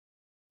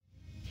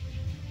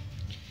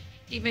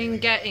Even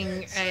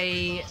getting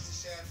a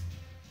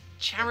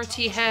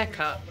charity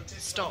haircut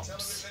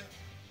stops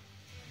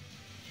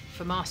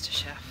for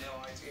Masterchef.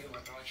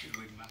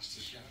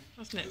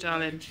 Wasn't it,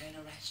 darling?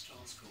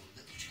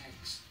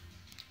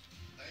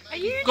 Are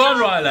you Go on,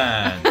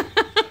 Ryland!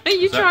 Are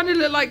you trying to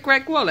look like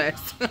Greg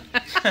Wallace?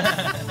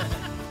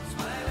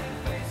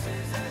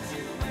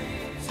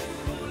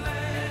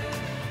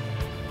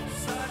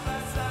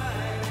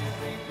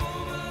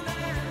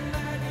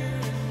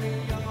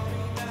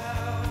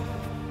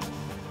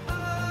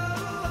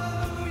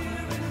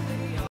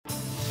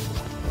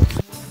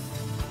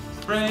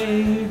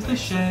 Brave the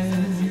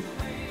shed.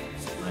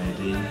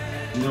 Ready. You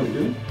know what we're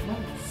doing?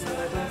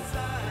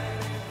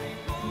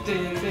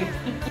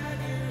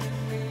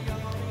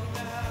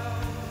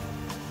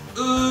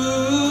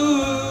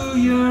 Ooh,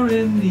 you're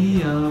in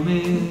the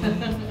army.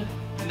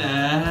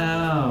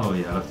 Now.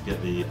 Yeah, I'll have to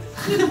get the...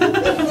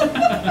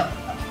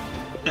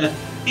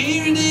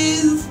 Here it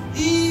is! I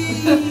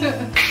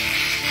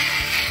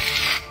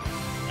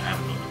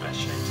haven't got the best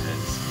shaped head,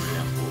 this is really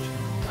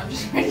unfortunate. I'm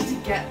just ready to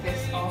get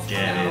this off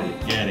now.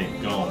 Get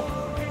it, go on.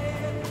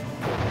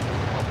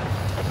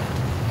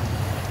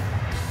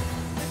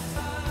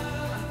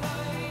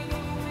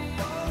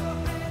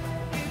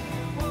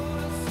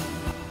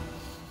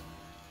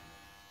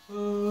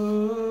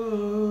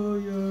 Oh,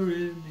 you're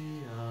in the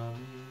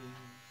army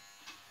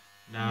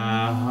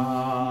now.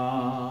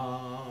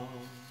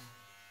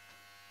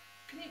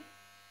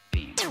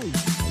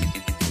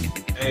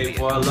 Et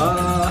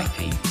voila,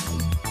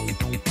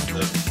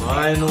 the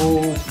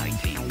final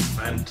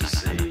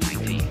fantasy.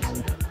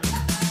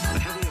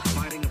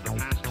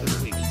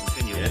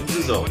 The end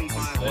result.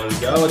 There we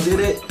go, I did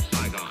it.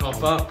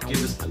 Cough up,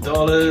 give us the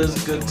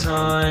dollars, good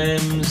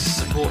times,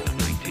 support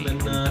the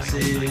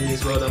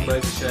nurses, well done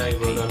Brave the Shade,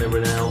 well done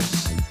everyone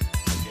else.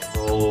 Get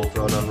involved,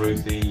 well done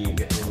Ruthie,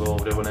 getting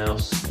involved, everyone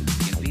else.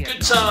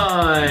 Good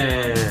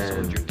times!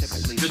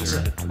 Good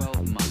times.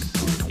 12 months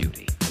of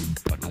duty,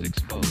 but was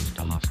exposed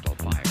to hostile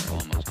fire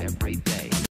almost every day.